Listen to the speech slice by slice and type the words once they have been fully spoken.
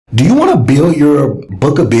Do you want to build your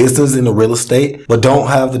book of business in the real estate but don't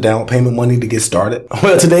have the down payment money to get started?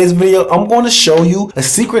 Well, today's video, I'm going to show you a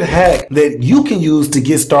secret hack that you can use to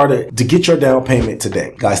get started to get your down payment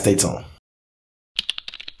today. Guys, stay tuned.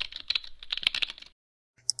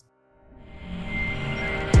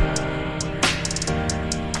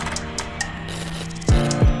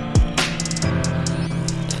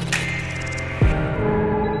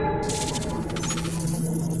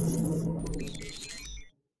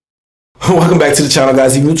 Welcome back to the channel,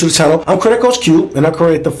 guys. If you're new to the channel, I'm Credit Coach Q, and I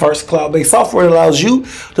create the first cloud-based software that allows you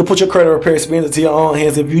to put your credit repair experience into your own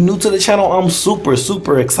hands. If you're new to the channel, I'm super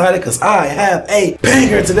excited because I have a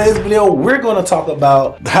banger. In today's video, we're going to talk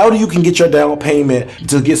about how you can get your down payment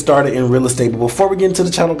to get started in real estate. But before we get into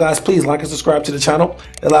the channel, guys, please like and subscribe to the channel.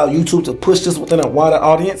 It allows YouTube to push this within a wider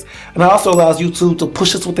audience, and it also allows YouTube to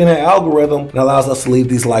push this within an algorithm and allows us to leave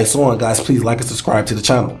these lights on. Guys, please like and subscribe to the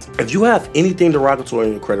channel. If you have anything derogatory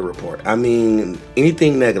in your credit report, I mean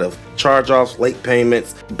anything negative, charge-offs, late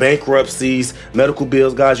payments, bankruptcies, medical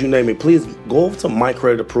bills, guys, you name it, please go over to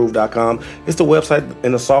mycreditapproved.com. It's the website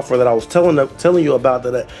and the software that I was telling you about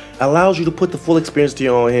that allows you to put the full experience to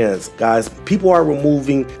your own hands. Guys, people are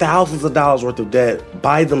removing thousands of dollars worth of debt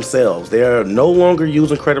by themselves. They are no longer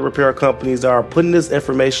using credit repair companies. They are putting this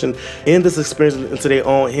information and this experience into their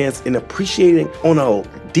own hands and appreciating on a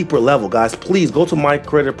deeper level. Guys, please go to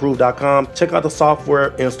mycreditapproved.com, check out the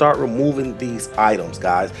software and start removing these items,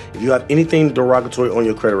 guys, if you have anything derogatory on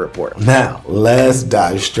your credit report. Now let's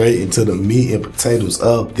dive straight into the meat and potatoes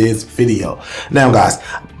of this video. Now guys,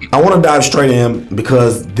 I want to dive straight in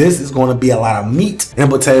because this is going to be a lot of meat and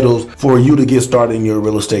potatoes for you to get started in your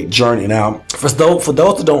real estate journey. Now for those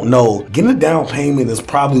that don't know, getting a down payment is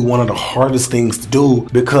probably one of the hardest things to do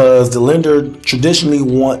because the lender traditionally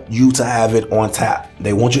want you to have it on tap.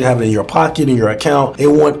 They want you to have it in your pocket, in your account. They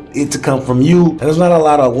want it to come from you. And there's not a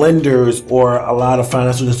lot of lenders or a lot of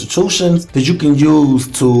financial institutions that you can use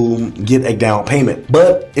to get a down payment,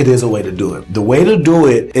 but it is a way to do it. The way to do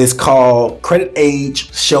it is called credit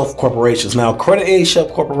age shelf corporations. Now, credit age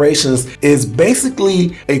shelf corporations is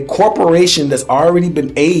basically a corporation that's already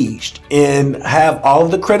been aged and have all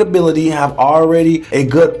of the credibility, have already a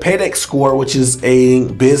good paydex score, which is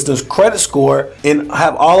a business credit score, and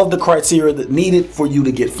have all of the criteria that needed for you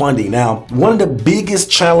to get funding. Now, one of the biggest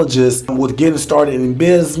challenges with getting started in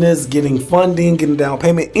business, getting funding, getting down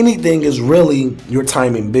payment, anything is really your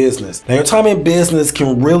time in business. Now, your time in business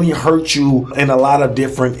can really hurt you in a lot of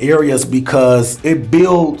different areas because it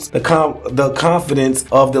builds the confidence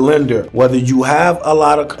of the lender, whether you have a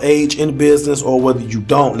lot of age in business or whether you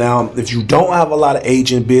don't. Now, if you don't have a lot of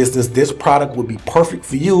age in business, this product would be perfect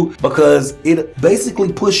for you because it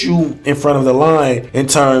basically puts you in front of the line in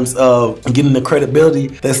terms of getting the credibility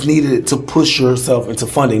that's needed to push yourself into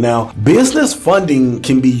funding. Now, business funding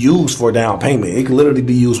can be used for down payment. It can literally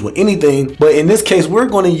be used with anything, but in this case, we're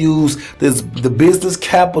going to use the business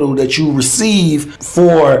capital that you receive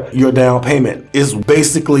for your down payment. Is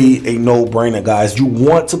basically a no-brainer, guys. You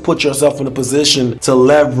want to put yourself in a position to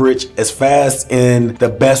leverage as fast and the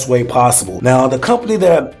best way possible. Now, the company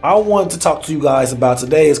that I want to talk to you guys about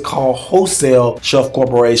today is called Wholesale Shelf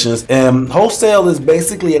Corporations, and Wholesale is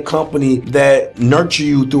basically a company that nurture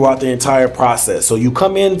you throughout the entire process. So you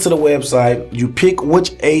come into the website, you pick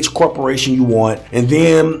which age corporation you want, and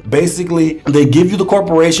then basically they give you the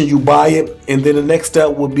corporation, you buy it, and then the next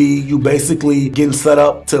step would be you basically getting set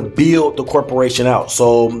up to build the corporation out.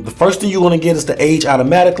 So the first thing you're going to get is the age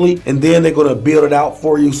automatically, and then they're going to build it out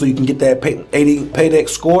for you so you can get that paydex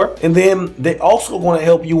score, and then they also going to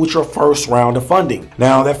help you with your first round of funding.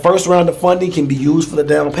 Now, that first round of funding can be used for the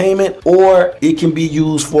down payment or it can be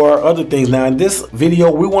used for other things. Now, in this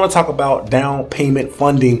video, we want to talk about down payment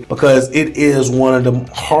funding because it is one of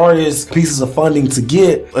the hardest pieces of funding to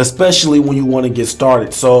get, especially when you want to get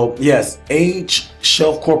started. So yes, age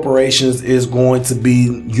shelf corporations is going to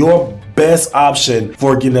be your best option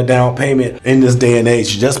for getting a down payment in this day and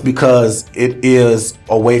age, just because it is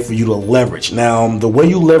a way for you to leverage. Now, the way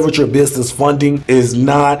you leverage your business funding is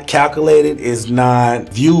not calculated, is not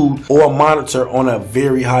viewed or monitored on a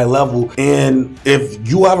very high level. And if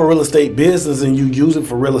you have a real estate business and you use it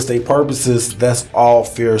for real estate purposes, that's all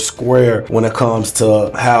fair square when it comes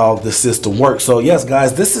to how the system works. So yes,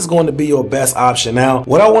 guys, this is going to be your best option. Now,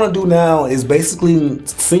 what I want to do now is basically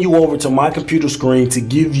send you over to my computer screen to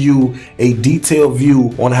give you a detailed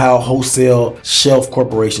view on how wholesale shelf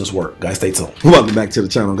corporations work. Guys, stay tuned. Welcome back to the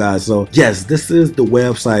channel, guys. So yes, this is the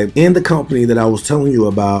website and the company that I was telling you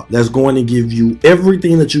about that's going to give you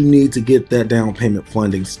everything that you need to get that down payment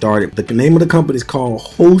funding started. The name of the company is called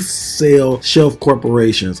Wholesale Shelf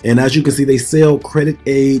Corporations, and as you can see, they sell credit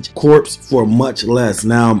age corps for much less.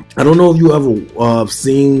 Now, I don't know if you ever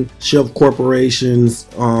seen shelf corporations,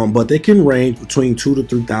 but they can range between $2,000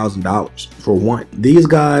 to $3,000 for one. These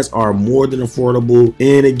guys are more than affordable,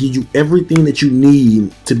 and they give you everything that you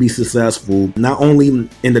need to be successful, not only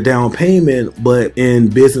in the down payment but in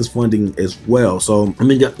business funding as well. So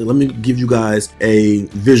let me give you guys a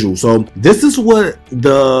visual. So this is what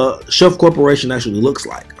the shelf corporation actually looks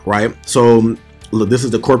like, right? So look, this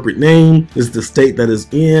is the corporate name, this is the state that is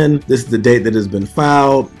in, this is the date that has been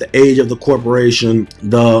filed, the age of the corporation,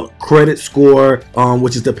 the credit score,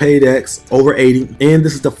 which is the PAYDEX over 80, and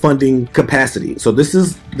this is the funding capacity. So this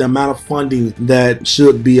is the amount of funding that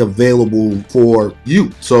should be available for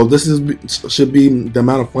you. So this should be the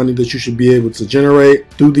amount of funding that you should be able to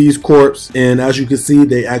generate through these corps. And as you can see,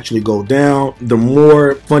 they actually go down. The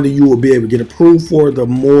more funding you will be able to get approved for, the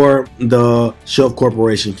more the shelf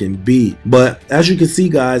corporation can be. But as you can see,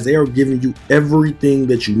 guys, they are giving you everything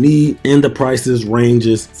that you need, and the prices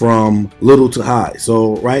ranges from little to high.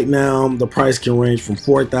 So right now the price can range from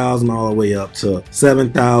 $4,000 all the way up to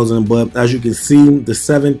 $7,000, but as you can see, the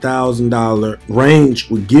 $7,000 range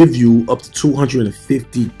would give you up to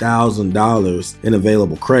 $250,000 in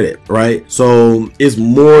available credit, right? So it's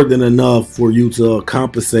more than enough for you to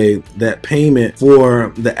compensate that payment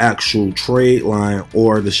for the actual trade line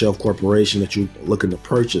or the shelf corporation that you're looking to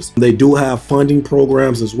purchase. They do have funding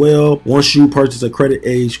programs as well. Once you purchase a credit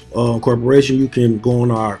age corporation, you can go on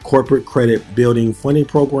our corporate credit building funding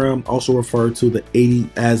program, also referred to the 80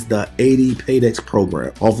 PAYDEX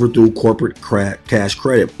program, offered through corporate cash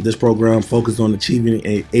credit. This program focuses on achieving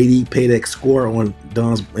a 80 PAYDEX score on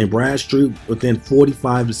Duns and Bradstreet within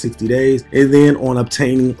 45 to 60 days, and then on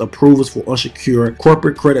obtaining approvals for unsecured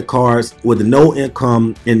corporate credit cards with no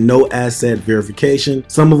income and no asset verification,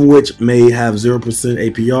 some of which may have 0%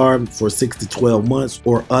 APR for 6 to 12 months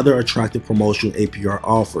or other attractive promotional APR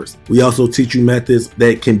offers. We also teach you methods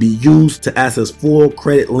that can be used to access full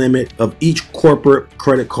credit limit of each corporate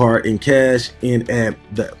credit card in cash and at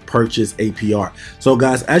the purchase APR. So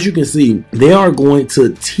guys, as you can see, they are going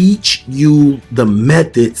to teach you the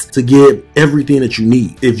methods to get everything that you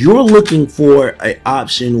need. If you're looking for an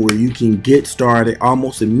option where you can get started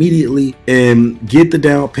almost immediately and get the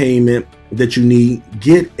down payment that you need,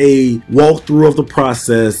 get a walkthrough of the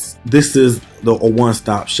process, this is a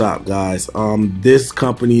one-stop shop, guys. This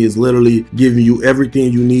company is literally giving you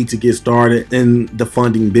everything you need to get started in the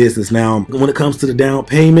funding business. Now, when it comes to the down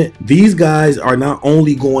payment, these guys are not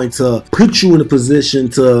only going to put you in a position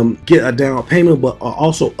to get a down payment, but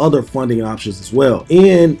also other funding options as well.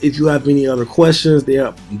 And if you have any other questions,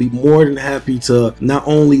 they'll be more than happy to not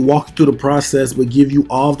only walk you through the process, but give you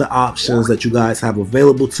all the options that you guys have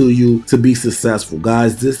available to you to be successful.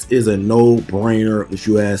 Guys, this is a no-brainer if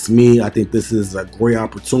you ask me. I think this is a great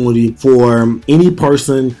opportunity for any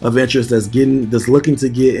person of interest that's looking to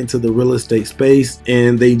get into the real estate space,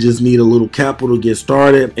 and they just need a little capital to get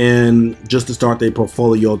started and just to start their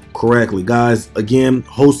portfolio correctly. Guys, again,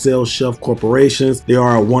 Wholesale Shelf Corporations, they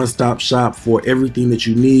are a one-stop shop for everything that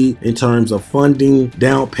you need in terms of funding,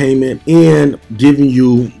 down payment, and giving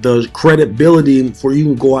you the credibility for you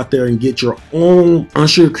to go out there and get your own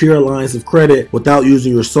unsecured lines of credit without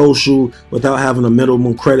using your social, without having a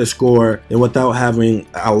minimum credit score, and without having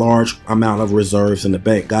a large amount of reserves in the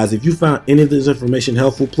bank. Guys, if you found any of this information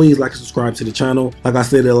helpful, please like and subscribe to the channel. Like I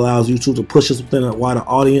said, it allows YouTube to push us within a wider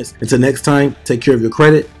audience. Until next time, take care of your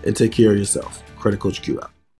credit and take care of yourself. Credit Coach Q out.